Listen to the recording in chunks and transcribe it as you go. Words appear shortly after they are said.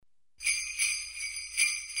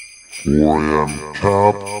4am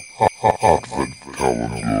Tab Advent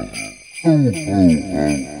Calendar. Ho, ho, ho,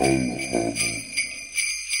 ho, ho.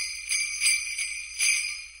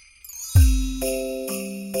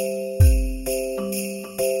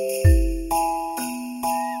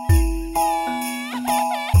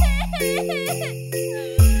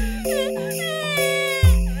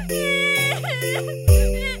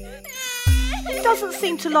 He doesn't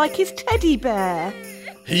seem to like his teddy bear.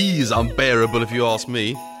 He's unbearable if you ask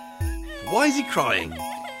me. Why is he crying?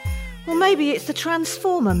 Well, maybe it's the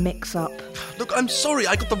Transformer mix-up. Look, I'm sorry,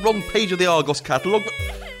 I got the wrong page of the Argos catalogue,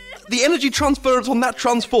 but the energy transference on that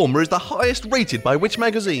Transformer is the highest rated by which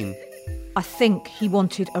magazine? I think he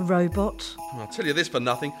wanted a robot. I'll tell you this for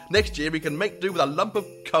nothing. Next year he can make do with a lump of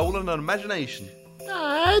coal and an imagination.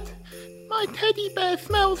 Dad, my teddy bear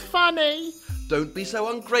smells funny. Don't be so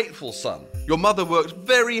ungrateful, son. Your mother worked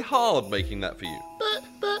very hard making that for you.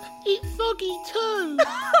 But it's soggy too.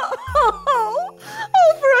 Oh,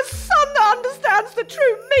 for a son that understands the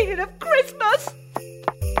true meaning of Christmas.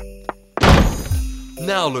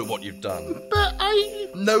 Now look what you've done. But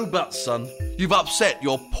No buts, son. You've upset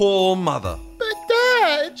your poor mother. But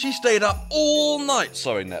Dad! She stayed up all night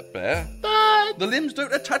sewing that bear. Dad! The limbs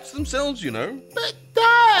don't attach themselves, you know. But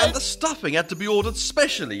Dad! And the stuffing had to be ordered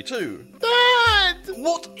specially, too. Dad!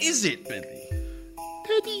 What is it, Billy?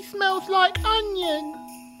 Teddy smells like onion.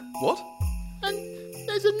 What? And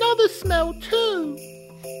there's another smell too.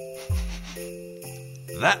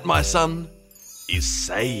 That, my son, is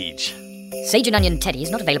sage. Sage and onion teddy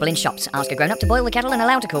is not available in shops. Ask a grown-up to boil the kettle and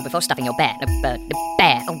allow to cool before stuffing your bear.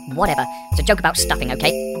 Bear. Oh, whatever. It's a joke about stuffing,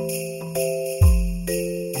 okay?